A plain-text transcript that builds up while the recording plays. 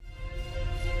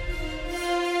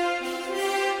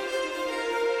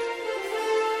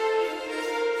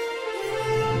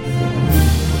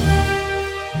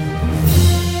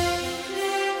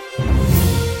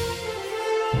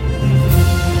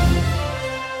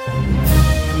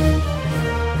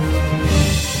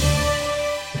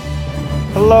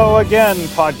Hello again,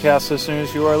 podcast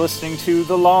listeners. You are listening to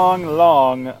the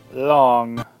long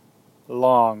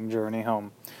journey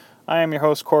home. I am your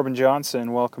host, Corbin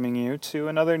Johnson, welcoming you to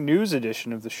another news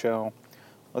edition of the show.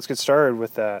 Let's get started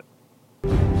with that.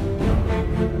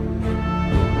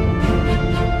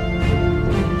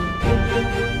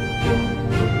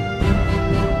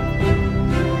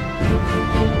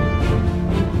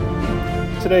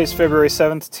 Today is February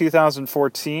 7th,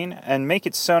 2014, and Make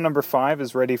It So number 5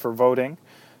 is ready for voting.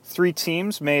 3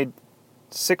 teams made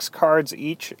 6 cards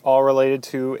each, all related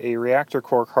to a reactor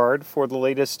core card for the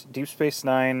latest Deep Space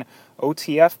Nine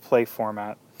OTF play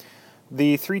format.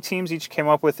 The 3 teams each came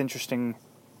up with interesting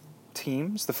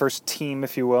teams. The first team,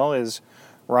 if you will, is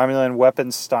Romulan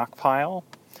Weapons Stockpile.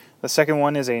 The second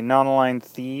one is a non-aligned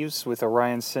Thieves with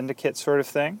Orion Syndicate sort of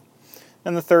thing.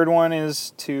 And the third one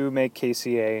is to make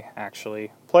KCA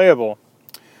actually playable.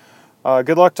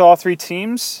 Good luck to all 3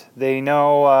 teams. They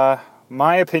know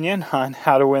my opinion on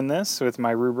how to win this with my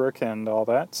rubric and all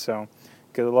that, so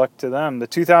good luck to them. The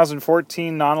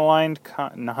 2014 non-aligned,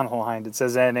 it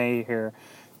says NA here,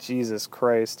 Jesus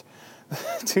Christ.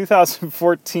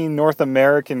 2014 North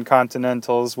American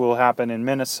Continentals will happen in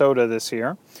Minnesota this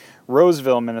year.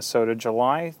 Roseville, Minnesota,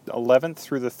 July 11th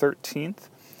through the 13th.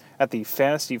 At the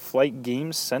Fantasy Flight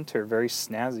Games Center. Very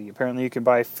snazzy. Apparently you can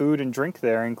buy food and drink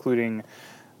there, including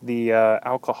the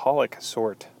alcoholic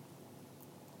sort.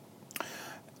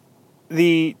 On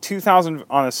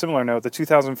a similar note, the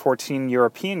 2014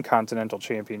 European Continental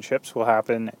Championships will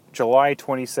happen July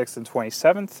 26th and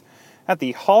 27th at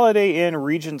the Holiday Inn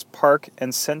Regent's Park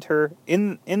and Centre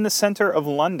in the centre of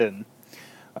London.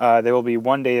 They will be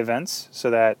one-day events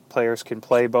so that players can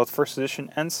play both first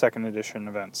edition and second edition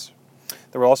events.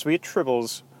 There will also be a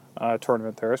Tribbles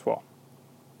tournament there as well.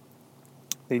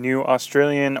 The new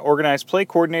Australian Organized Play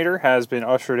Coordinator has been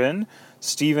ushered in.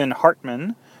 Stephen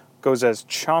Hartman goes as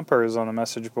Chompers on the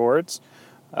message boards.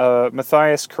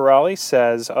 Matthias Corrali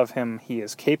says of him he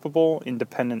is capable,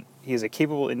 independent. He is a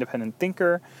capable, independent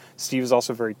thinker. Steve is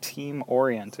also very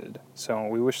team-oriented. So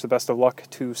we wish the best of luck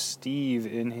to Steve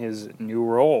in his new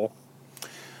role.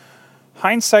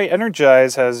 Hindsight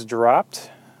Energize has dropped.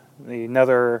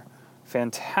 Another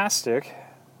fantastic,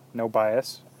 no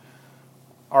bias,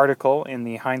 article in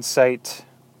the Hindsight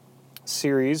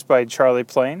series by Charlie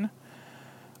Plain.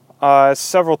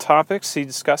 Several topics he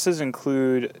discusses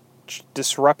include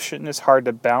disruption is hard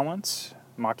to balance.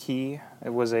 Maquis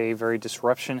is a very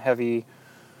disruption-heavy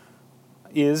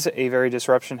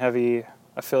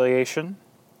affiliation.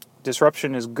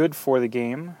 Disruption is good for the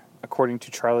game, according to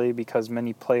Charlie, because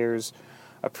many players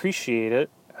appreciate it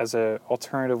as an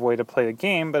alternative way to play the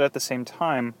game, but at the same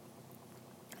time,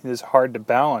 it is hard to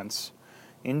balance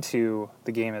into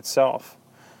the game itself.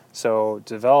 So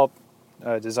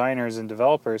designers and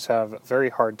developers have a very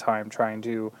hard time trying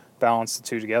to balance the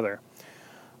two together.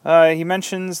 He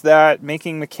mentions that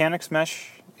making mechanics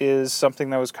mesh is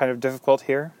something that was kind of difficult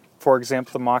here. For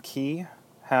example, the Maquis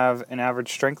have an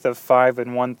average strength of 5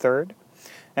 1/3,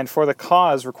 and for the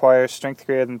cause requires strength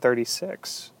greater than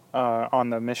 36.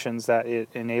 On the missions that it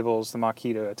enables the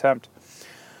Maquis to attempt.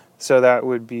 So that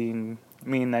would mean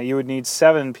that you would need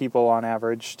 7 people on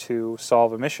average to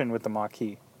solve a mission with the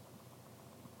Maquis.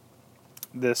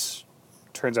 This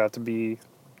turns out to be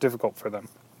difficult for them.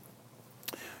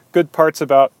 Good parts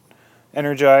about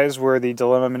Energize were the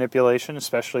dilemma manipulation,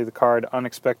 especially the card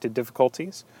Unexpected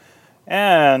Difficulties,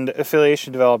 and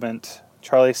affiliation development.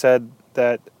 Charlie said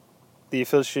that the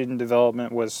affiliation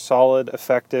development was solid,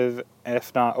 effective,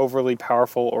 if not overly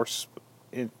powerful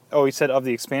he said of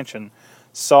the expansion.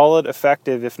 Solid,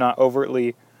 effective, if not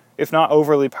overly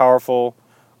powerful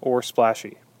or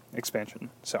splashy expansion.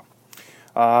 So,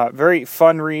 very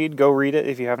fun read. Go read it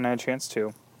if you haven't had a chance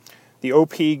to. The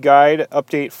OP Guide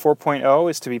Update 4.0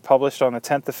 is to be published on the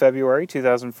 10th of February,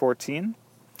 2014.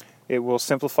 It will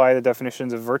simplify the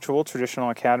definitions of virtual traditional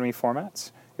Academy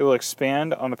formats. It will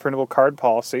expand on the printable card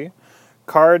policy.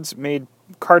 Cards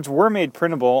were made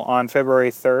printable on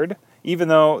February 3rd, even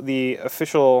though the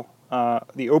official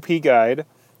the OP guide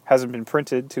hasn't been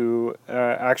printed to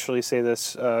actually say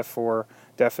this for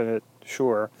definite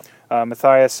sure.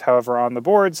 Matthias, however, on the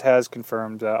boards has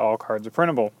confirmed that all cards are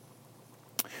printable.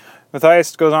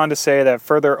 Matthias goes on to say that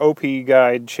further OP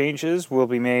guide changes will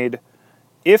be made,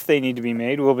 if they need to be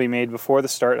made, will be made before the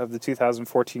start of the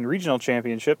 2014 Regional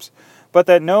Championships, but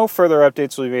that no further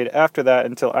updates will be made after that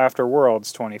until after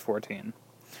Worlds 2014.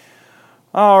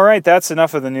 All right, that's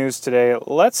enough of the news today.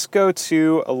 Let's go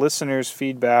to a listener's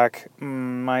feedback.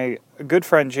 My good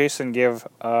friend Jason gave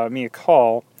me a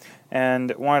call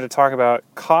and wanted to talk about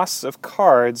costs of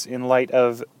cards in light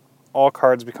of all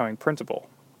cards becoming printable.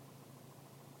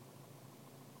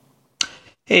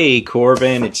 Hey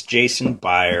Corbin, it's Jason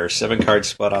Byer, 7 card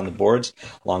spot on the boards,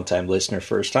 longtime listener,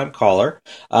 first time caller.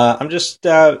 I'm just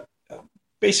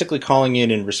basically calling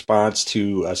in response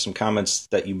to some comments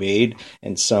that you made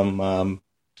and some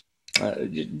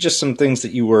just some things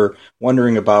that you were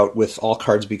wondering about with all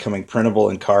cards becoming printable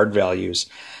and card values.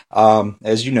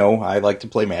 As you know, I like to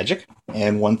play Magic,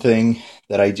 and one thing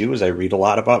that I do is I read a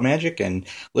lot about Magic and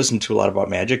listen to a lot about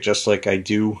Magic, just like I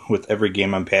do with every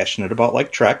game I'm passionate about,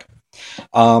 like Trek.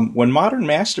 When Modern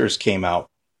Masters came out,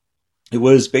 it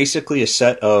was basically a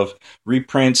set of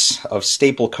reprints of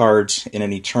staple cards in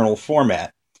an eternal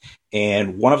format.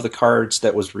 And one of the cards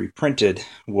that was reprinted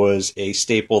was a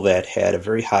staple that had a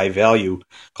very high value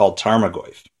called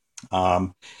Tarmogoyf.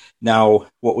 Um, Now,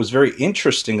 what was very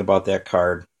interesting about that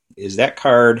card,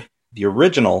 the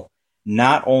original,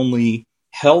 not only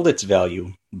held its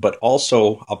value, but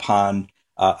also upon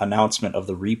announcement of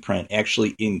the reprint,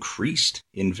 actually increased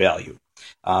in value,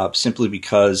 simply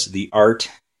because the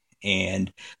art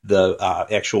and the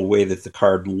actual way that the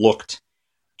card looked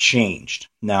changed.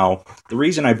 Now, the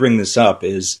reason I bring this up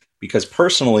is because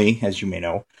personally, as you may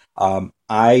know,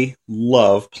 I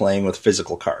love playing with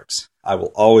physical cards. I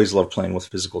will always love playing with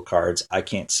physical cards. I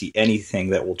can't see anything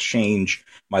that will change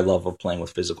my love of playing with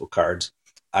physical cards.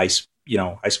 I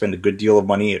spend a good deal of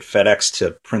money at FedEx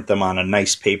to print them on a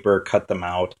nice paper, cut them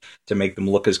out to make them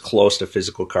look as close to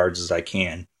physical cards as I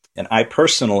can. And I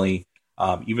personally,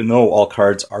 even though all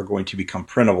cards are going to become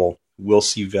printable, will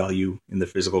see value in the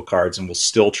physical cards and will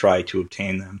still try to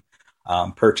obtain them,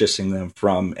 purchasing them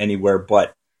from anywhere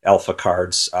but Alpha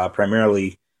Cards,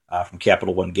 primarily from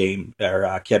Capital One Game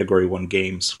or Category One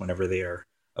games whenever they are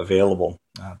available.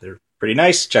 They're pretty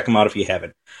nice. Check them out if you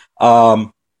haven't.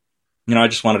 I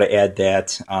just wanted to add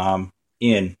that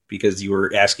in because you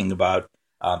were asking about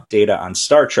data on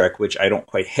Star Trek, which I don't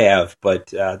quite have, but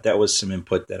that was some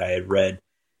input that I had read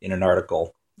in an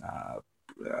article.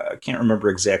 I can't remember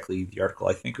exactly the article.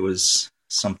 I think it was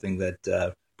something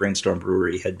that Brainstorm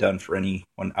Brewery had done for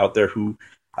anyone out there who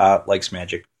likes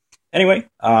Magic. Anyway,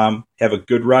 have a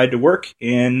good ride to work,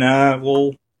 and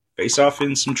we'll face off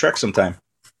in some Trek sometime.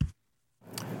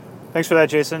 Thanks for that,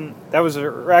 Jason. That was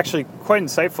actually quite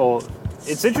insightful.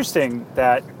 It's interesting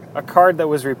that a card that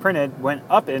was reprinted went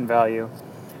up in value.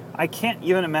 I can't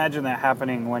even imagine that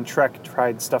happening when Trek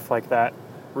tried stuff like that,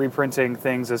 reprinting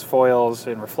things as foils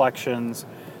and reflections,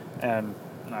 and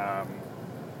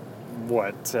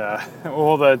well,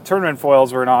 the tournament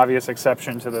foils were an obvious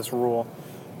exception to this rule.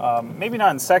 Maybe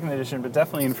not in second edition, but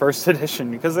definitely in first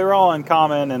edition, because they were all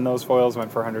uncommon and those foils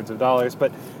went for hundreds of dollars.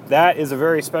 But that is a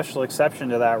very special exception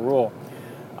to that rule.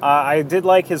 I did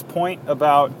like his point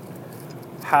about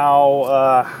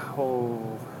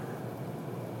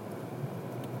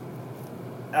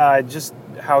just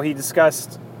how he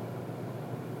discussed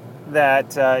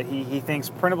that he thinks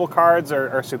printable cards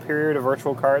are superior to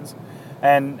virtual cards.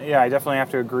 And yeah, I definitely have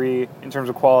to agree in terms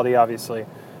of quality, obviously.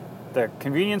 The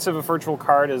convenience of a virtual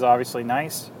card is obviously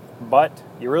nice, but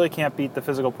you really can't beat the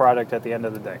physical product at the end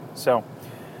of the day. So,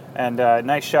 and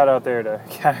nice shout out there to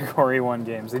Category 1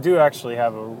 Games. They do actually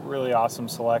have a really awesome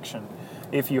selection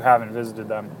if you haven't visited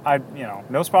them.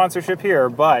 No sponsorship here,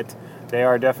 but they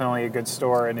are definitely a good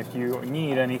store, and if you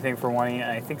need anything for 1E, and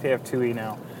I think they have 2E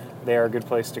now, they are a good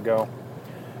place to go.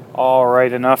 All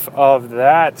right, enough of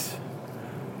that.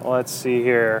 Let's see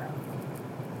here.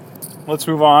 Let's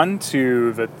move on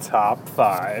to the top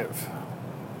 5.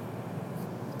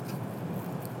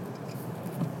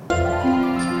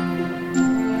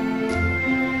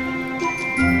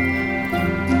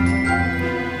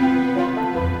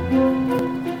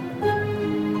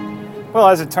 Well,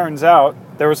 as it turns out,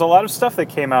 there was a lot of stuff that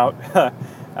came out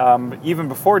even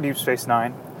before Deep Space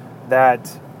Nine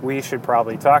that we should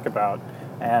probably talk about,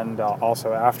 and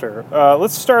also after.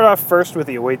 Let's start off first with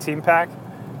the Away Team Pack.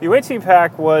 The Away Team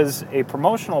Pack was a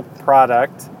promotional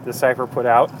product the Cypher put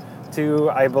out to,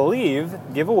 I believe,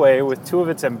 give away with 2 of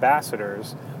its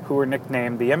ambassadors, who were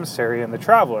nicknamed the Emissary and the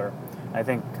Traveler. I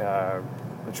think the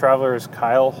Traveler is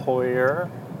Kyle Hoyer,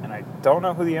 and I don't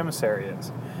know who the Emissary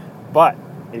is. But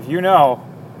if you know,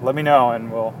 let me know,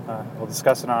 and we'll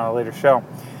discuss it on a later show.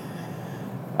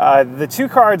 The 2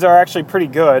 cards are actually pretty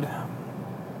good,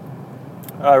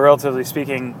 relatively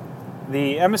speaking.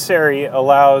 The Emissary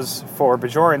allows for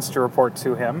Bajorans to report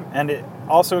to him, and it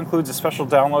also includes a special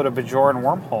download of Bajoran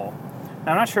Wormhole.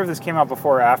 Now, I'm not sure if this came out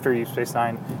before or after Deep Space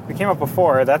Nine. If it came out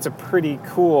before, that's a pretty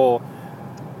cool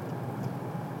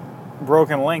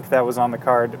broken link that was on the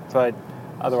card, but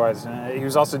otherwise, he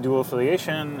was also dual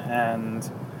affiliation,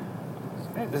 and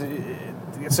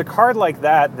it's a card like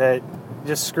that that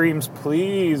just screams,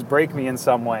 please break me in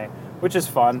some way, which is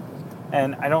fun.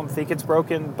 And I don't think it's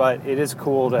broken, but it is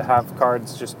cool to have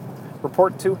cards just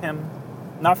report to him.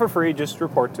 Not for free, just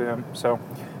report to him. So,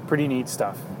 pretty neat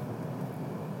stuff.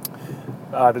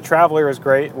 The Traveler is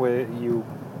great. You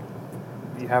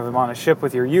have him on a ship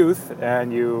with your youth,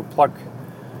 and you pluck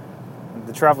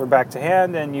the Traveler back to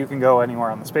hand, and you can go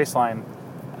anywhere on the space line.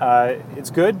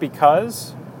 It's good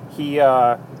because he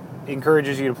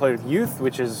encourages you to play with youth,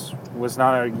 which was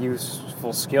not a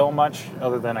useful skill much,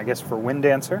 other than, I guess, for Wind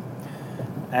Dancer.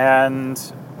 And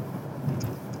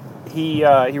he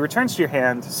returns to your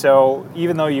hand, so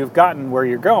even though you've gotten where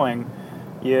you're going,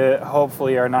 you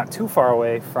hopefully are not too far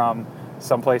away from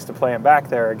some place to play him back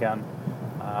there again.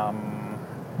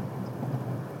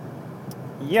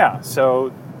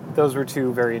 So those were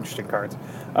two very interesting cards.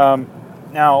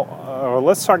 Now,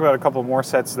 let's talk about a couple more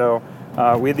sets, though.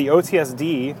 We had the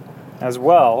OTSD as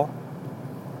well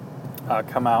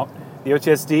come out. The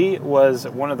OTSD was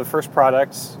one of the first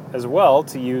products as well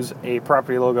to use a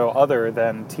property logo other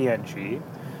than TNG.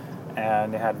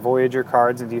 And it had Voyager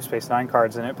cards and Deep Space Nine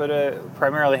cards in it, but it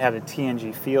primarily had a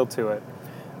TNG feel to it.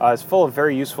 It's full of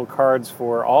very useful cards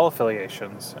for all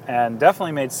affiliations, and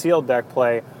definitely made sealed deck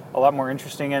play a lot more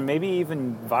interesting and maybe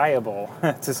even viable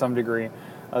to some degree.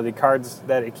 The cards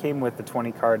that it came with, the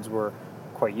 20 cards, were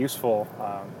quite useful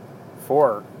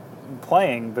for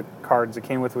playing the cards it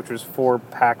came with, which was 4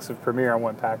 packs of Premier and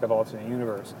 1 pack of Alternate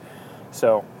Universe.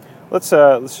 So let's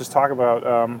just talk about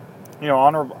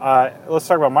let's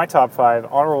talk about my top 5.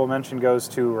 Honorable mention goes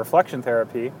to Reflection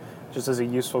Therapy, just as a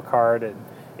useful card.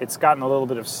 It's gotten a little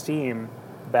bit of steam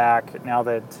back now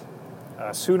that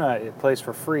Suna it plays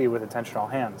for free with Attentional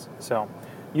Hands. So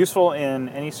useful in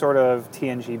any sort of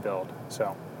TNG build.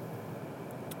 So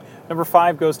number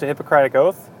 5 goes to Hippocratic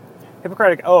Oath.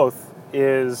 Hippocratic Oath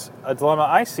is a dilemma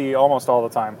I see almost all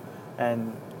the time,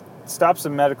 and stops a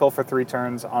medical for 3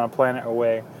 turns on a planet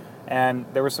away. And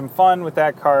there was some fun with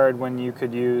that card when you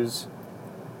could use,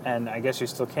 and I guess you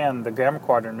still can, the Gamma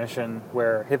Quadrant mission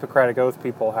where Hippocratic Oath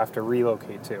people have to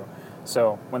relocate to.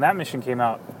 So when that mission came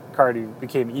out, the card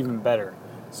became even better.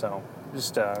 So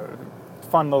just a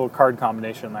fun little card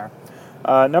combination there.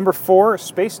 Number 4,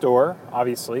 Space Door,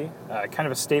 obviously. Kind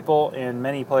of a staple in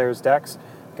many players' decks.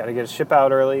 Got to get a ship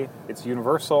out early. It's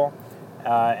universal.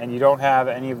 And you don't have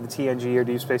any of the TNG or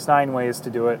Deep Space Nine ways to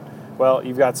do it. Well,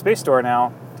 you've got Space Door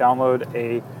now. Download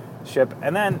a ship.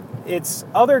 And then its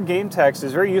other game text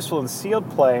is very useful in sealed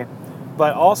play,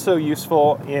 but also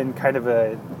useful in kind of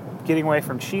a getting away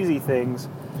from cheesy things.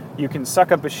 You can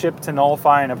suck up a ship to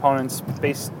nullify an opponent's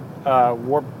space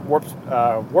warp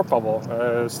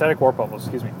bubble, static warp bubble,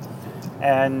 excuse me.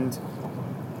 And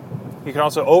you can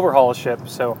also overhaul a ship,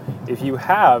 so if you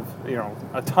have,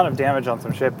 a ton of damage on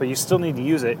some ship, but you still need to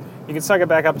use it, you can suck it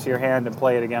back up to your hand and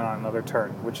play it again on another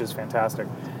turn, which is fantastic.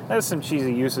 There's some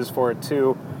cheesy uses for it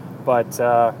too, but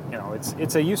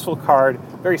it's a useful card,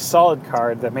 very solid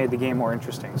card that made the game more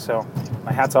interesting. So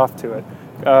my hat's off to it.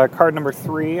 Card number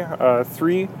 3,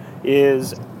 3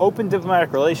 is Open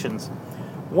Diplomatic Relations.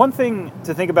 One thing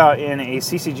to think about in a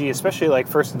CCG, especially like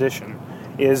first edition,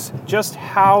 is just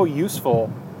how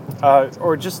useful,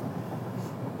 or just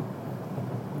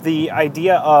the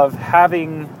idea of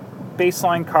having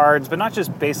baseline cards, but not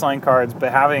just baseline cards,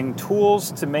 but having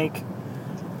tools to make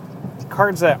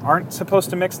cards that aren't supposed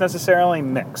to mix necessarily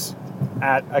mix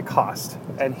at a cost.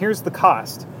 And here's the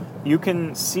cost. You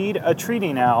can seed a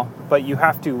treaty now, but you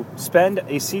have to spend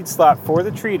a seed slot for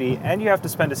the treaty, and you have to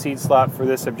spend a seed slot for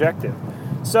this objective.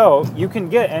 So you can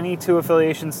get any 2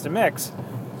 affiliations to mix,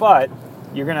 but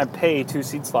you're going to pay 2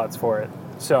 seed slots for it.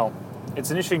 So it's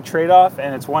an interesting trade-off,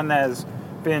 and it's one that has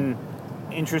been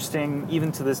interesting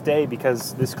even to this day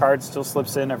because this card still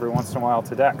slips in every once in a while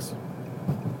to decks.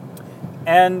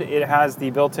 And it has the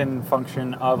built-in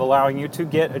function of allowing you to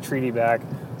get a treaty back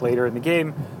later in the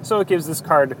game, so it gives this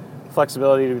card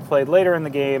flexibility to be played later in the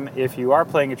game if you are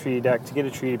playing a treaty deck to get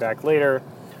a treaty back later,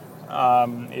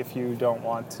 if you don't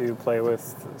want to play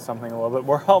with something a little bit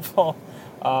more helpful.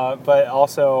 But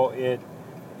also,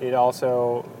 it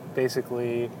also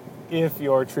basically, if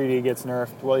your treaty gets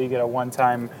nerfed, well, you get a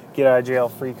one-time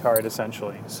get-out-of-jail-free card,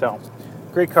 essentially. So,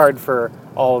 great card for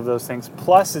all of those things.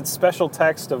 Plus, it's special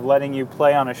text of letting you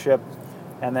play on a ship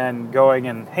and then going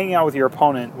and hanging out with your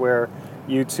opponent where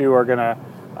you two are going to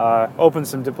open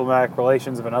some diplomatic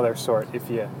relations of another sort, if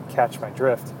you catch my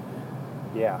drift.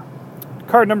 Yeah.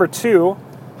 Card number 2,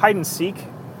 Hide and Seek.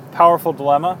 Powerful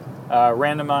dilemma.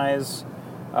 Randomize.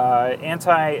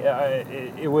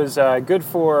 It was good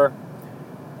for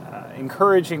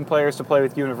encouraging players to play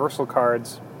with universal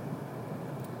cards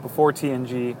before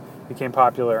TNG became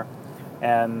popular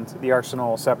and the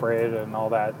Arsenal separated and all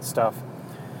that stuff.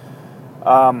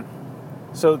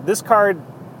 So this card,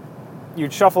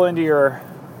 you'd shuffle into your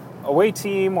away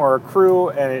team or a crew,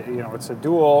 and it's a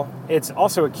duel. It's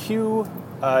also a queue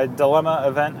dilemma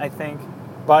event, I think,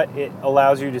 but it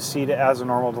allows you to seed it as a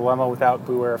normal dilemma without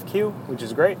Beware of Q, which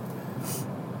is great.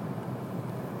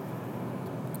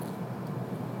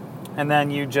 And then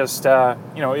you just,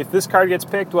 if this card gets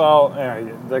picked, well,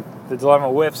 the dilemma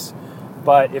whiffs.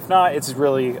 But if not, it's a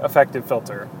really effective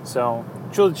filter. So,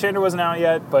 Truly Chandra wasn't out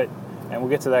yet, and we'll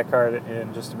get to that card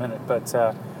in just a minute. But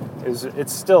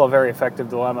it's still a very effective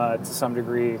dilemma to some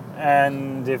degree.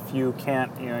 And if you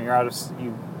can't, you're out of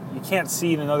you can't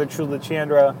seed another Truly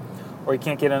Chandra, or you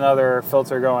can't get another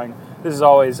filter going. This is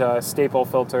always a staple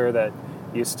filter that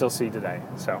you still see today.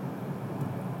 So,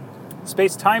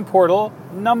 Space-Time Portal,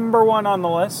 number 1 on the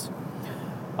list.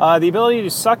 The ability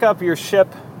to suck up your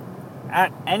ship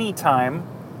at any time,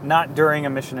 not during a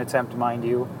mission attempt, mind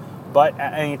you, but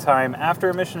at any time after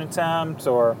a mission attempt,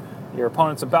 or your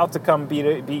opponent's about to come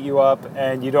beat you up,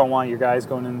 and you don't want your guys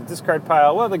going in the discard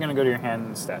pile. Well, they're going to go to your hand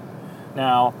instead.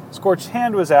 Now, Scorched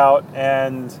Hand was out,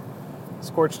 and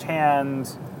Scorched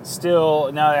Hand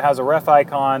still, now that it has a ref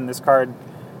icon, this card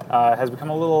has become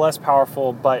a little less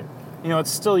powerful, but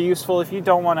it's still useful if you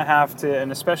don't want to have to,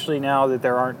 and especially now that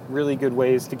there aren't really good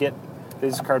ways to get the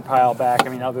discard pile back.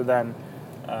 Other than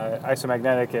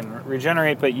isomagnetic and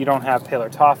regenerate, but you don't have Paler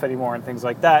Toff anymore and things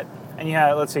like that. And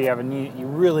let's say you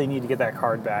really need to get that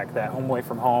card back, that Home Away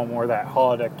from Home or that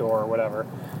holodeck door or whatever.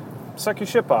 Suck your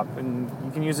ship up, and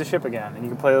you can use the ship again, and you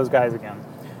can play those guys again.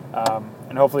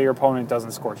 And hopefully your opponent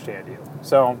doesn't Scorched Hand you.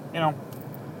 So,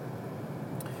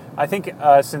 I think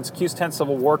since Q's 10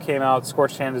 Civil War came out,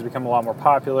 Scorched Hand has become a lot more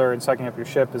popular, and sucking up your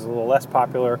ship is a little less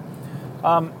popular.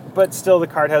 But still, the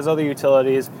card has other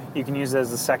utilities. You can use it as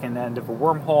the second end of a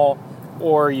wormhole,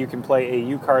 or you can play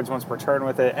AU cards once per turn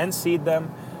with it and seed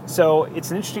them. So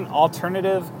it's an interesting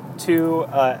alternative to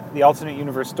the alternate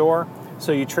universe door.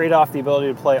 So you trade off the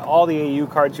ability to play all the AU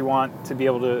cards you want to be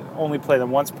able to only play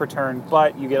them once per turn,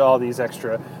 but you get all these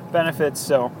extra benefits.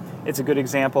 So it's a good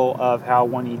example of how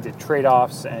one needed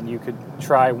trade-offs, and you could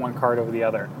try one card over the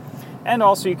other. And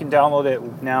also you can download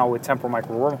it now with Temporal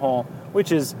Micro Wormhole,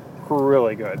 which is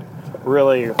really good.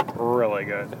 Really, really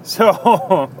good.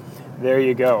 So, there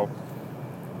you go.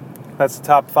 That's the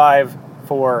top 5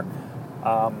 for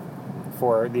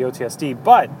the OTSD.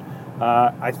 But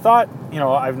I thought,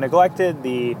 I've neglected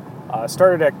the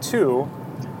Starter Deck 2,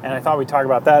 and I thought we'd talk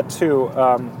about that too.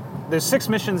 There's 6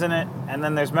 missions in it, and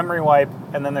then there's Memory Wipe,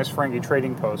 and then there's Ferengi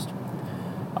Trading Post.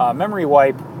 Memory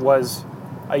Wipe was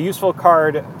a useful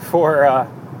card for...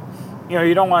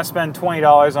 you don't want to spend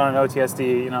 $20 on an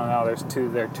OTSD. Now they're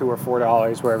 $2 or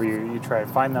 $4 wherever you try to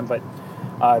find them. But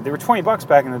they were $20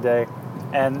 back in the day,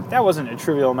 and that wasn't a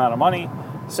trivial amount of money.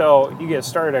 So you get a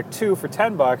Starter Deck 2 for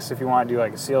 $10 if you want to do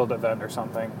like a sealed event or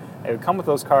something. It would come with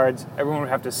those cards. Everyone would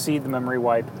have to seed the Memory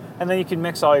Wipe, and then you can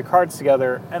mix all your cards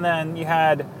together. And then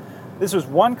this was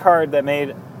one card that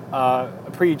made a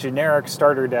pretty generic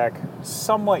starter deck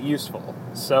somewhat useful.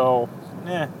 So,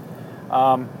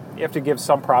 you have to give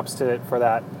some props to it for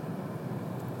that.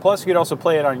 Plus, you could also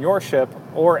play it on your ship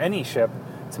or any ship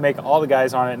to make all the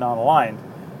guys on it non-aligned.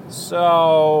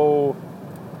 So,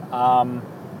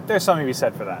 there's something to be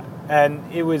said for that. And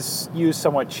it was used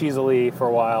somewhat cheesily for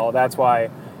a while. That's why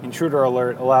Intruder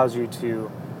Alert allows you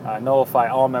to nullify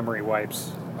all memory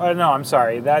wipes. No, I'm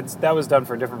sorry. That was done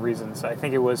for different reasons. I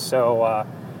think it was so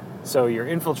your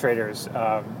infiltrators,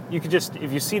 you could just,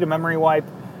 if you seed a memory wipe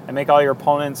and make all your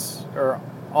opponents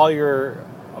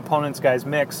guys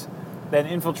mix, then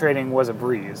infiltrating was a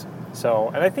breeze. So,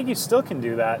 and I think you still can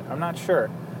do that. I'm not sure.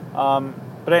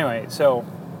 But anyway, so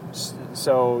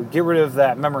get rid of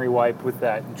that memory wipe with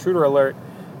that Intruder Alert,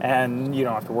 and you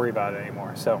don't have to worry about it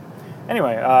anymore. So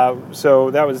anyway,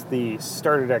 so that was the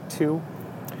Starter Deck 2.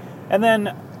 And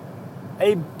then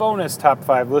a bonus top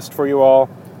 5 list for you all.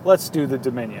 Let's do the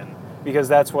Dominion, because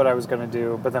that's what I was going to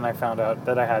do, but then I found out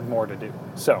that I had more to do.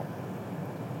 So,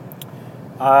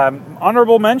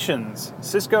 honorable mentions: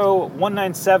 Cisco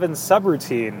 197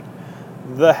 Subroutine,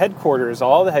 the headquarters,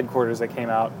 all the headquarters that came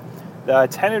out, the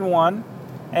 10-1,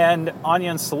 and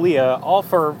Anya and Celia, all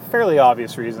for fairly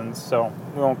obvious reasons, so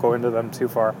we won't go into them too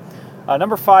far.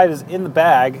 Number 5 is In the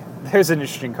Bag. There's an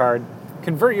interesting card.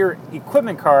 Convert your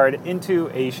equipment card into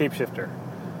a shapeshifter.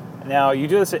 Now, you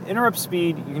do this at interrupt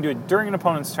speed. You can do it during an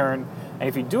opponent's turn, and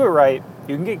if you do it right,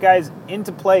 you can get guys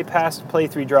into play past play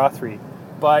 3, draw 3.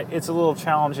 But it's a little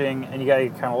challenging, and you gotta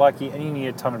get kind of lucky, and you need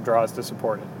a ton of draws to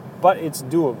support it. But it's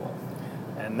doable.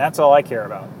 and that's all I care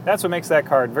about. That's what makes that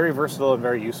card very versatile and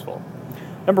very useful.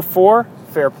 Number 4,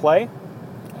 Fair Play.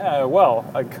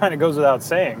 It kind of goes without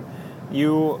saying.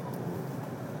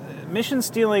 Mission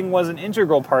stealing was an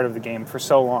integral part of the game for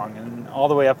so long, and all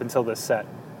the way up until this set.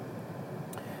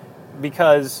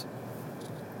 Because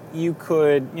you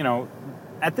could,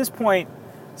 at this point,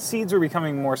 seeds were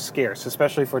becoming more scarce,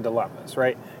 especially for dilemmas,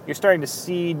 right? You're starting to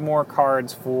seed more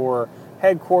cards for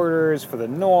headquarters, for the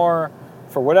Nor,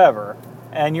 for whatever,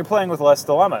 and you're playing with less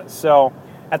dilemmas. So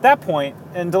at that point,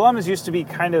 and dilemmas used to be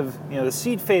kind of, the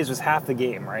seed phase was half the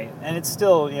game, right? And it's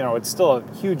still, it's still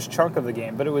a huge chunk of the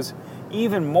game, but it was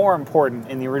even more important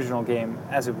in the original game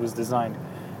as it was designed.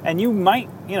 And you might,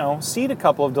 seed a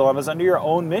couple of dilemmas under your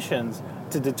own missions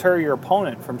to deter your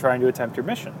opponent from trying to attempt your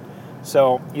mission.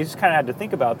 So you just kind of had to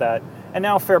think about that. And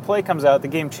now Fair Play comes out, the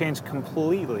game changed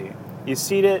completely. You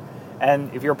seed it,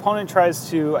 and if your opponent tries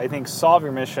to, I think, solve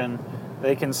your mission,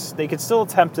 they can still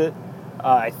attempt it.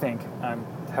 I think I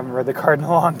haven't read the card in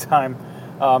a long time,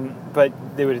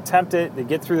 but they would attempt it. They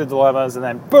get through the dilemmas, and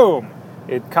then boom!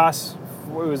 It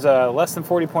was a less than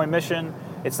 40-point mission.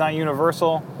 It's not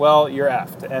universal. Well, you're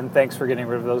effed, and thanks for getting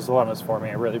rid of those dilemmas for me.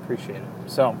 I really appreciate it.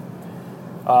 So,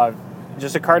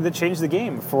 just a card that changed the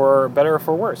game for better or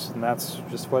for worse, and that's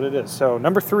just what it is. So,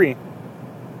 number 3,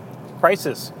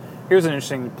 Crisis. Here's an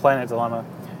interesting planet dilemma.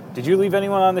 Did you leave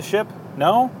anyone on the ship?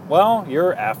 No? Well,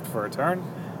 you're effed for a turn.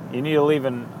 You need to leave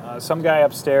some guy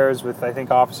upstairs with, I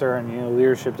think, officer and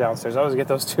leadership downstairs. I always get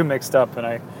those two mixed up,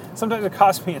 and sometimes it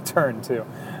costs me a turn too.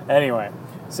 Anyway,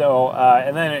 so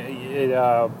and then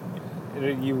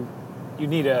you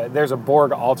need there's a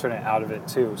Borg alternate out of it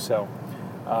too. So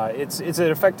it's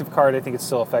an effective card. I think it's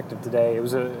still effective today. It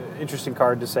was an interesting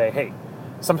card to say, hey,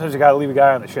 sometimes you got to leave a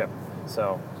guy on the ship.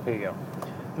 So here you go.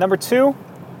 Number 2,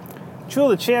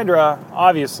 Chula Chandra.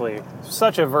 Obviously,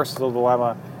 such a versatile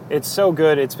dilemma. It's so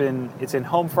good. It's in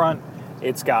Homefront.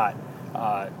 It's got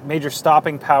major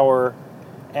stopping power,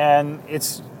 and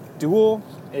it's dual.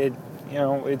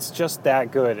 It's just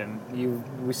that good, and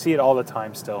we see it all the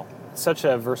time still. It's such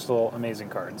a versatile, amazing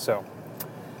card. So,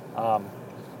 I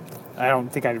don't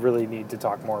think I really need to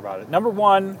talk more about it. Number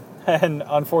 1, and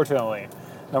unfortunately,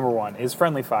 number 1 is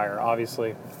Friendly Fire.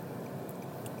 Obviously,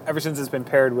 ever since it's been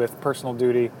paired with Personal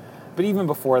Duty, but even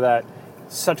before that,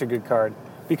 such a good card.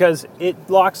 Because it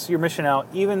locks your mission out.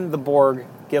 Even the Borg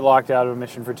get locked out of a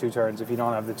mission for 2 turns if you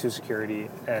don't have the 2 security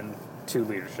and 2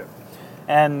 leadership.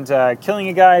 And killing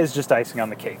a guy is just icing on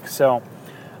the cake. So,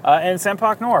 and it's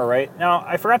Empok Nor, right? Now,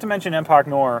 I forgot to mention Empok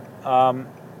Nor.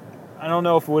 I don't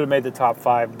know if it would have made the top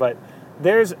 5, but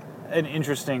there's an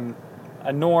interesting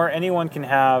Nor anyone can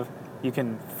have. You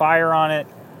can fire on it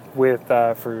with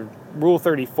for Rule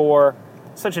 34.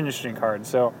 Such an interesting card.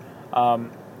 So,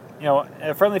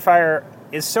 Friendly Fire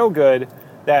is so good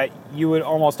that you would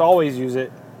almost always use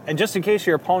it. And just in case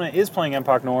your opponent is playing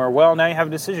Empok Nor, well, now you have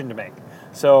a decision to make.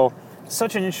 So,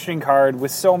 such an interesting card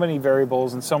with so many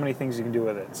variables and so many things you can do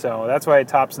with it. So, that's why it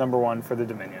tops number 1 for the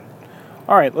Dominion.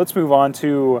 All right, let's move on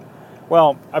to,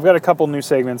 I've got a couple new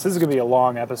segments. This is going to be a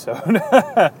long episode.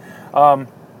 So,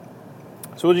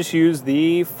 we'll just use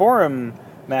the Forum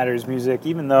Matters music,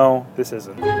 even though this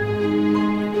isn't.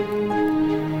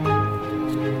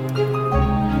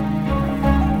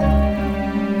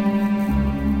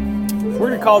 We're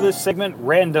going to call this segment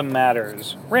Random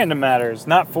Matters. Random Matters,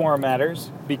 not Forum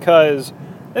Matters, because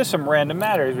there's some random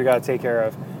matters we got to take care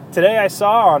of. Today I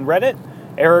saw on Reddit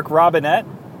Eric Robinette,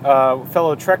 a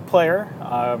fellow Trek player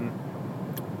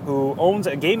who owns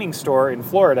a gaming store in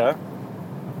Florida.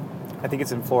 I think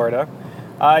it's in Florida.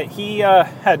 He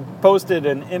had posted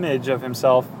an image of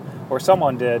himself, or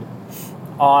someone did,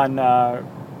 on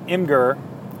Imgur,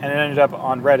 and it ended up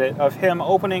on Reddit, of him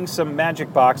opening some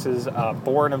magic boxes,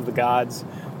 Born of the Gods,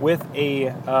 with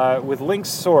Link's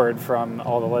sword from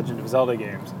all the Legend of Zelda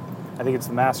games. I think it's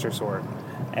the Master Sword.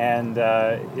 And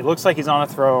it looks like he's on a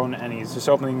throne, and he's just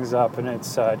opening these up, and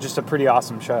it's just a pretty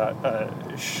awesome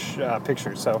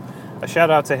picture. So a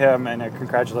shout out to him, and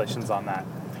congratulations on that.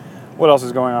 What else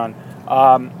is going on?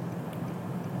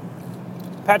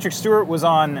 Patrick Stewart was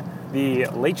on the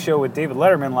Late Show with David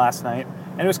Letterman last night,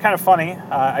 and it was kind of funny.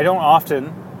 I don't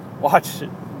often watch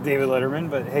David Letterman,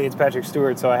 but hey, it's Patrick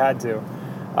Stewart, so I had to.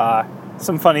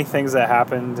 Some funny things that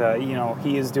happened.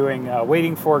 He is doing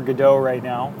Waiting for Godot right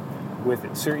now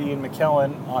with Sir Ian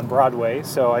McKellen on Broadway,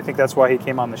 so I think that's why he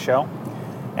came on the show.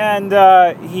 And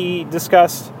he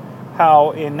discussed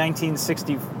how in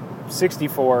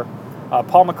 1964,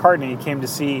 Paul McCartney came to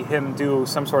see him do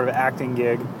some sort of acting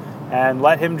gig and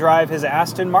let him drive his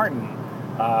Aston Martin,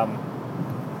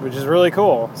 which is really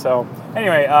cool. So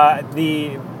anyway,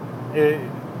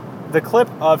 the clip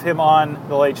of him on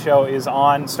The Late Show is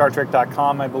on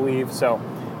StarTrek.com, I believe, so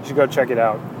you should go check it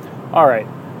out. All right,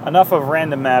 enough of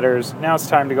random matters. Now it's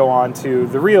time to go on to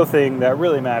the real thing that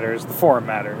really matters, the forum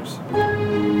matters.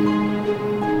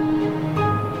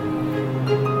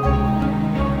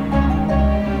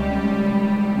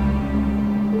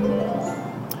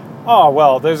 Oh,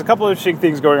 well, there's a couple of interesting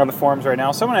things going on the forums right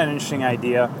now. Someone had an interesting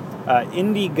idea.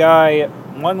 Indie Guy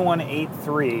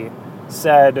 1183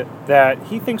 said that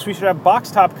he thinks we should have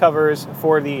box top covers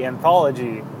for the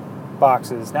anthology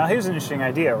boxes. Now, here's an interesting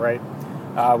idea, right?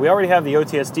 We already have the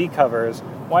OTSD covers.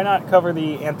 Why not cover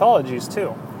the anthologies,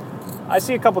 too? I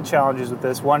see a couple challenges with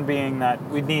this. One being that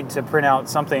we'd need to print out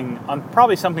something,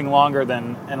 probably something longer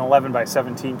than an 11 by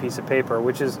 17 piece of paper,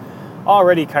 which is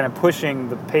already kind of pushing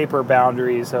the paper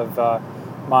boundaries of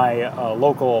my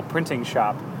local printing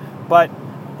shop. But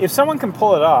if someone can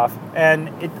pull it off, and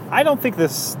I don't think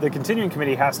the continuing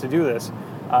committee has to do this.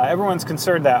 Everyone's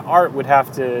concerned that art would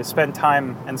have to spend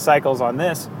time and cycles on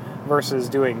this versus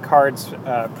doing cards,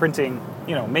 printing,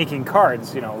 making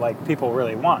cards, like people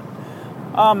really want.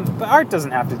 But art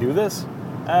doesn't have to do this.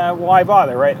 Why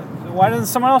bother, right? Why doesn't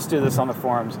someone else do this on the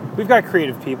forums? We've got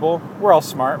creative people. We're all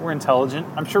smart. We're intelligent.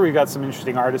 I'm sure we've got some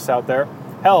interesting artists out there.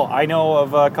 Hell, I know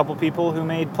of a couple people who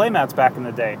made playmats back in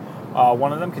the day.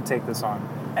 One of them could take this on.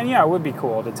 And yeah, it would be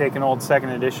cool to take an old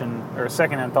second edition or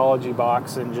second anthology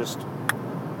box and just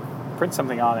print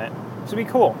something on it. This would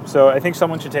be cool. So I think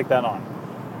someone should take that on.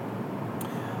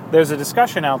 There's a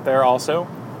discussion out there also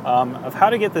of how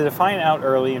to get the Defiant out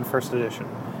early in first edition.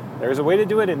 There's a way to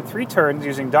do it in 3 turns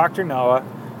using Dr. Noah,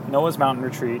 Noah's Mountain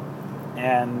Retreat,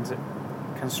 and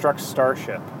Construct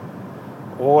Starship.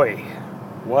 Boy,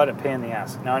 what a pain in the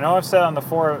ass. Now, I know I've said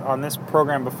on this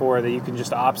program before that you can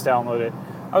just ops download it.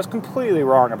 I was completely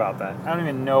wrong about that. I don't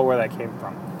even know where that came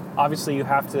from. Obviously, you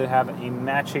have to have a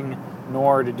matching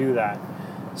NOR to do that.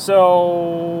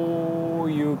 So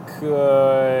you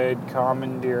could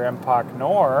commandeer MPOC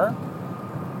NOR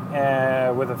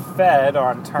with a Fed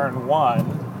on turn 1,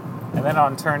 and then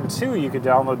on turn 2 you could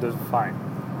download the Defiant.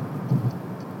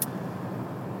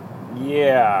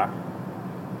 Yeah.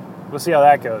 We'll see how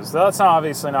that goes. Though that's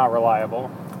obviously not reliable.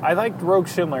 I liked Rogue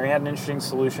Schindler. He had an interesting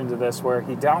solution to this where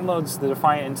he downloads the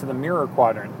Defiant into the mirror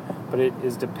quadrant, but it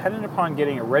is dependent upon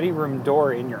getting a ready room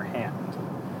door in your hand.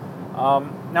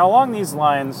 Now, along these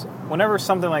lines, whenever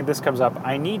something like this comes up,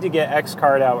 I need to get X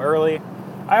card out early.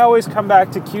 I always come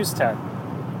back to Q's 10.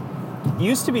 It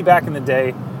used to be back in the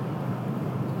day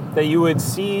that you would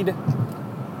seed a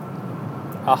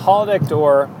holodeck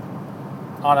door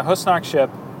on a Husnock ship,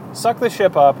 suck the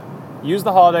ship up, use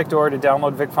the holodeck door to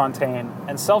download Vic Fontaine,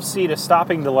 and self-seed a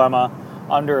stopping dilemma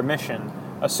under a mission,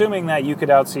 assuming that you could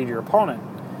outseed your opponent.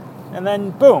 And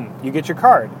then, boom, you get your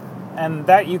card. And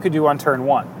that you could do on turn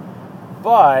 1.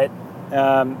 But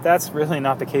that's really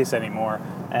not the case anymore.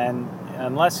 And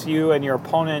unless you and your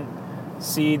opponent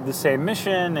seed the same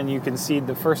mission, and you can seed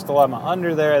the first dilemma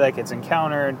under there that gets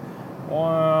encountered,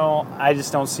 well, I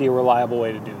just don't see a reliable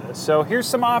way to do this. So here's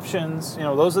some options.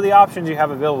 Those are the options you have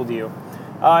available to you.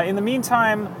 In the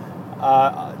meantime,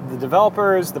 the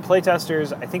developers, the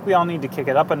playtesters, I think we all need to kick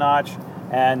it up a notch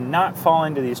and not fall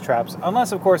into these traps,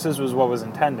 unless, of course, this was what was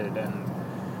intended. And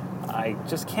I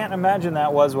just can't imagine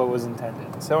that was what was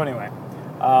intended. So anyway,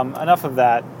 enough of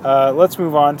that. Let's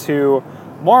move on to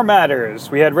more matters.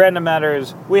 We had random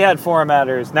matters. We had forum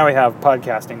matters. Now we have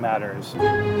podcasting matters.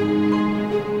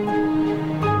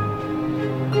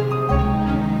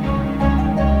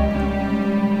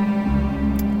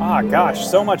 Gosh,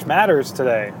 so much matters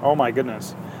today. Oh my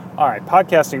goodness. All right,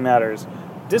 podcasting matters.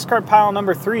 Discard pile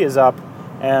number 3 is up,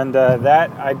 and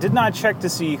that I did not check to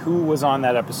see who was on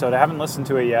that episode. I haven't listened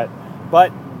to it yet,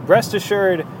 but rest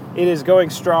assured, it is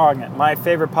going strong. My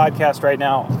favorite podcast right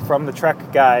now from the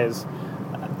Trek guys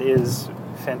is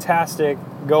fantastic.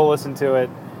 Go listen to it.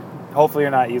 Hopefully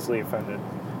you're not easily offended.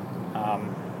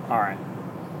 All right.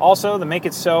 Also, the Make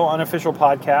It So unofficial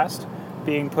podcast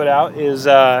being put out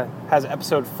has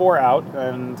episode 4 out,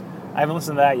 and I haven't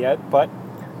listened to that yet, but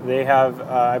they have,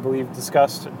 I believe,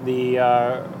 discussed the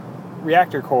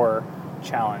reactor core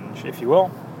challenge, if you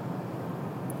will.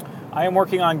 I am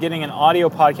working on getting an audio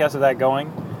podcast of that going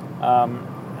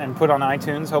and put on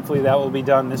iTunes. Hopefully that will be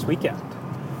done this weekend.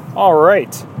 All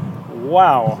right.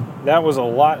 Wow, that was a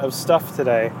lot of stuff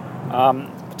today.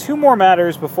 2 more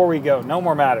matters before we go. No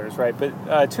more matters, right?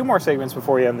 But 2 more segments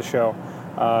before we end the show.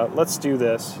 Let's do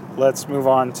this. Let's move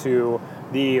on to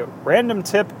the random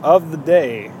tip of the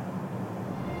day.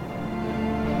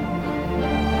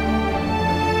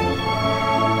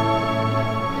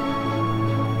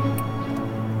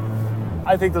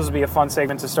 I think this will be a fun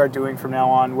segment to start doing from now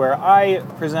on, where I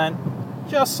present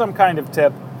just some kind of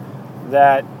tip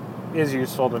that is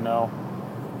useful to know.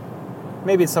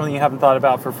 Maybe it's something you haven't thought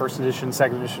about for first edition,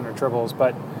 second edition, or triples,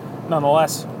 but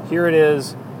nonetheless, here it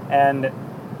is, and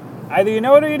either you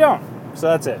know it or you don't. So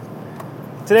that's it.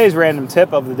 Today's random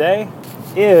tip of the day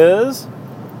is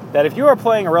that if you are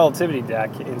playing a relativity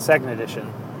deck in second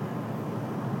edition,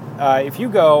 if you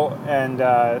go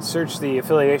and search the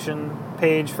affiliation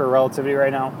page for relativity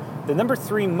right now, the number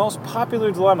 3 most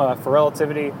popular dilemma for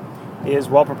relativity is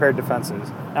well-prepared defenses.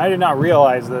 Now, I did not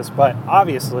realize this, but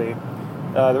obviously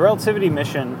the relativity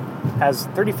mission has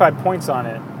 35 points on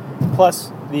it,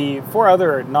 plus the 4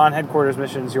 other non-headquarters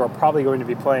missions you are probably going to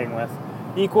be playing with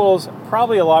equals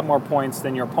probably a lot more points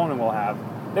than your opponent will have.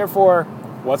 Therefore,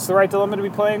 what's the right dilemma to be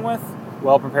playing with?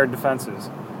 Well-prepared defenses.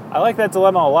 I like that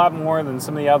dilemma a lot more than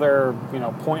some of the other,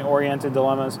 point-oriented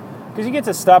dilemmas, because you get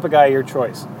to stop a guy your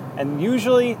choice. And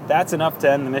usually, that's enough to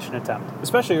end the mission attempt,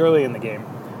 especially early in the game,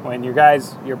 when your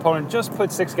opponent just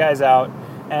put 6 guys out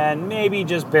and maybe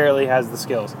just barely has the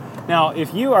skills. Now,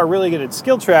 if you are really good at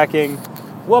skill tracking,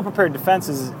 well-prepared defense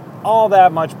is all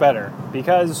that much better,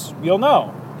 because you'll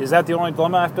know, is that the only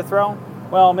dilemma I have to throw?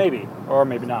 Well, maybe, or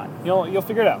maybe not. You'll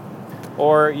figure it out.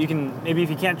 Or you can, maybe if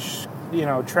you can't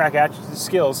track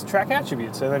skills, track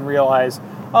attributes, and then realize,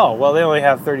 oh, well, they only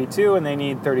have 32 and they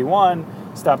need 31,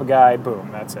 stop a guy, boom,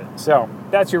 that's it. So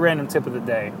that's your random tip of the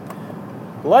day.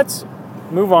 Let's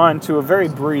move on to a very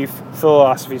brief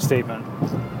philosophy statement.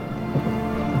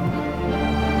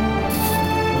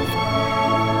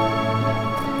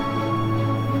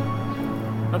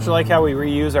 Don't you like how we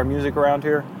reuse our music around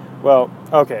here? Well,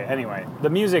 okay, anyway, the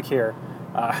music here,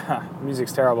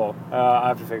 music's terrible. I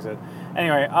have to fix it.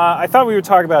 Anyway, I thought we would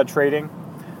talk about trading.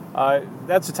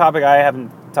 That's a topic I haven't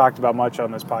talked about much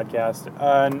on this podcast.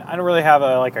 And I don't really have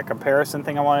a comparison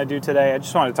thing I want to do today. I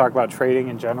just want to talk about trading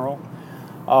in general.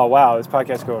 Oh, wow, this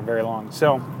podcast is going very long.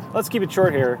 So let's keep it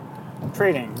short here.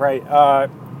 Trading, right.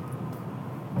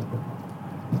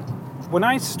 When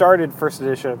I started first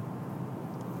edition,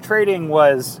 trading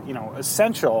was,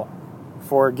 essential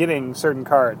for getting certain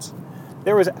cards.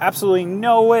 There was absolutely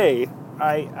no way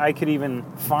I could even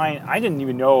find, I didn't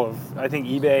even know of, I think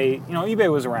eBay,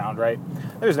 eBay was around, right?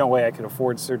 There's no way I could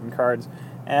afford certain cards.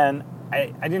 And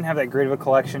I didn't have that great of a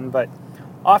collection, but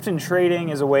often trading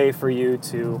is a way for you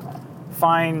to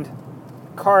find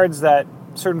cards that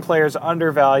certain players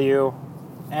undervalue,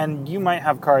 and you might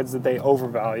have cards that they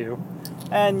overvalue.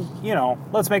 And,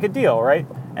 let's make a deal, right?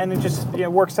 And it just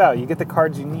works out. You get the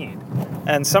cards you need.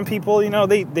 And some people,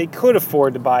 they could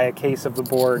afford to buy a case of the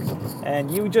board, and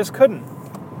you just couldn't.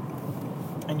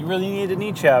 And you really needed an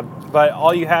Nicheb, but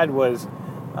all you had was,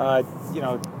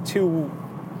 2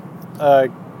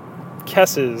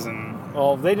 Kesses, and,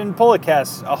 well, they didn't pull a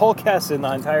whole Kess in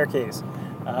the entire case,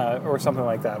 or something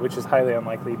like that, which is highly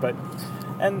unlikely.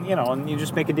 And you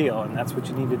just make a deal, and that's what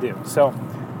you need to do. So,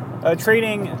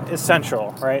 trading is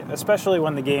essential, right? Especially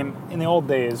when the game, in the old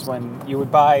days, when you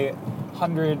would buy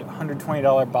 $100,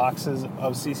 $120 boxes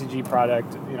of CCG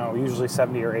product, usually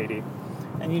 70 or 80,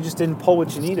 and you just didn't pull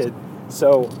what you needed.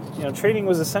 So, trading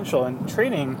was essential. And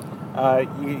trading,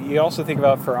 you also think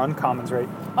about for uncommons, right?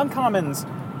 Uncommons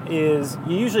is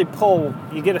you usually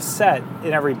you get a set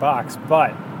in every box,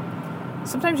 but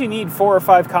sometimes you need 4 or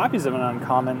 5 copies of an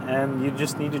uncommon, and you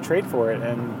just need to trade for it,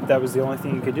 and that was the only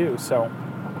thing you could do. So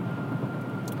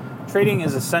trading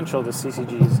is essential to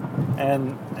CCGs,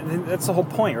 and that's the whole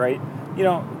point, right?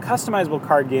 Customizable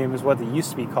card game is what they used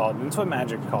to be called, and it's what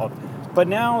Magic's called. But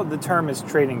now the term is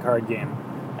trading card game,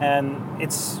 and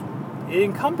it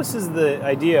encompasses the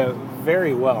idea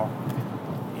very well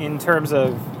in terms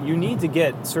of you need to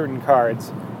get certain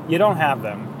cards, you don't have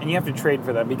them, and you have to trade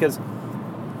for them, because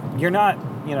you're not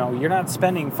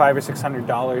spending $500 or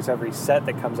 $600 every set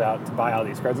that comes out to buy all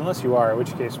these cards, unless you are, in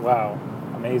which case, wow,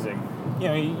 amazing.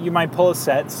 You might pull a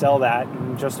set, sell that,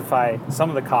 and justify some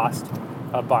of the cost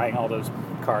of buying all those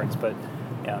cards. But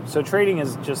yeah, so trading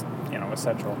is just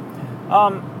essential.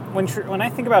 When I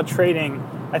think about trading,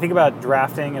 I think about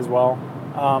drafting as well.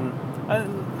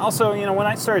 Also, when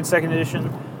I started second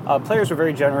edition, players were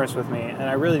very generous with me, and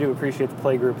I really do appreciate the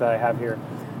play group that I have here.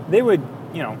 They would,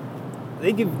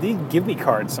 they give me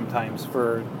cards sometimes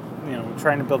for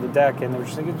trying to build a deck, and they were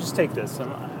just like, just take this.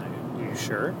 And are you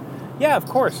sure? Yeah, of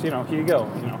course, here you go,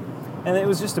 And it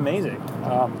was just amazing.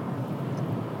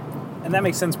 And that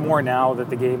makes sense more now that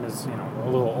the game is, a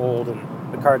little old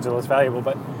and the cards are less valuable.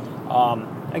 But,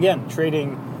 again,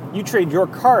 you trade your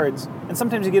cards, and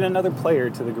sometimes you get another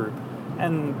player to the group.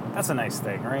 And that's a nice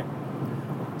thing, right?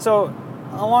 So,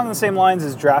 along the same lines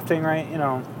as drafting, right,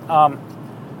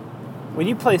 when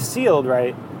you play sealed,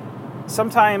 right,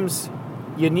 sometimes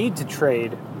you need to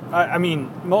trade. I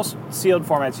mean, most sealed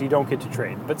formats you don't get to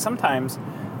trade, but sometimes,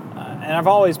 and I've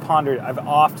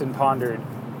often pondered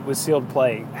with sealed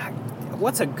play,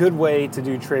 what's a good way to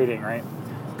do trading, right?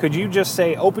 Could you just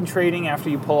say open trading after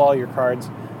you pull all your cards,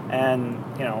 and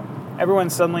everyone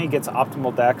suddenly gets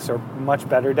optimal decks or much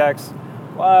better decks?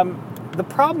 The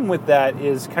problem with that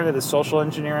is kind of the social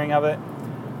engineering of it.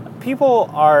 People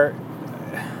are,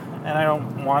 and I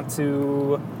don't want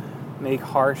to make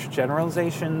harsh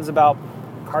generalizations about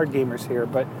card gamers here,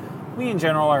 but we in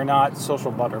general are not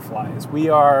social butterflies. We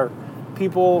are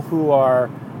people who are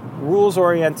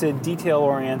rules-oriented,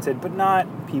 detail-oriented, but not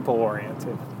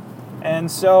people-oriented.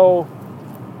 And so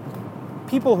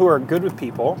people who are good with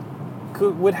people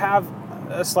would have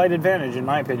a slight advantage, in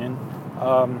my opinion,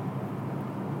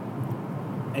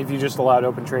 if you just allowed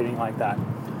open trading like that.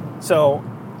 So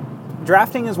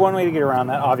drafting is one way to get around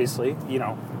that, obviously.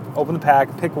 Open the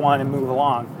pack, pick one, and move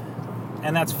along.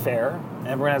 And that's fair.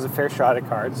 Everyone has a fair shot at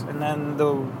cards. And then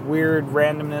the weird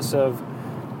randomness of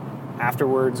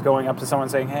afterwards going up to someone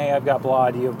saying, hey, I've got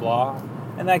blah, do you have blah?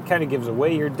 And that kind of gives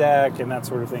away your deck and that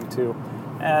sort of thing too.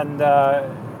 And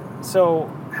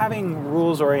so having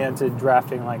rules-oriented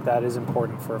drafting like that is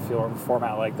important for a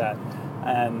format like that.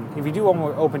 And if you do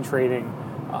open trading,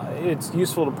 it's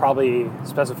useful to probably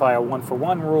specify a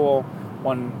one-for-one rule,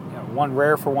 one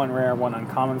rare for one rare, one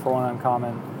uncommon for one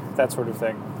uncommon, that sort of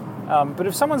thing. But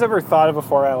if someone's ever thought of a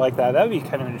format like that, that would be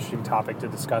kind of an interesting topic to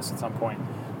discuss at some point.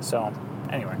 So,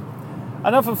 anyway,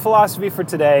 enough of philosophy for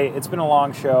today. It's been a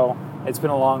long show. It's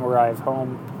been a long arrive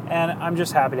home, and I'm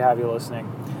just happy to have you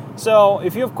listening. So,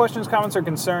 if you have questions, comments, or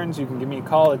concerns, you can give me a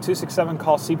call at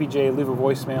 267-CALL-CPJ, leave a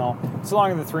voicemail. It's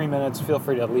longer than 3 minutes. Feel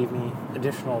free to leave me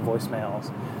additional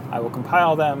voicemails. I will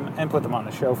compile them and put them on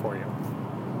the show for you.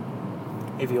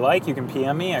 If you like, you can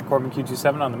PM me at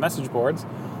CorbinQ27 on the message boards,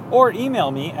 or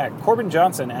email me at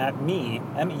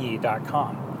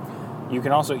corbinjohnson@me.com. You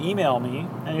can also email me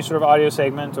any sort of audio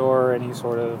segment or any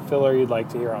sort of filler you'd like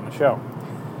to hear on the show.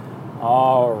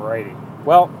 Alrighty.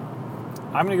 Well,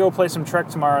 I'm going to go play some Trek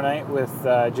tomorrow night with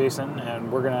Jason,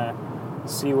 and we're going to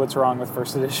see what's wrong with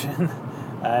First Edition.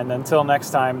 And until next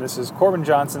time, this is Corbin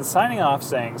Johnson signing off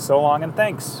saying so long and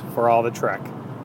thanks for all the Trek.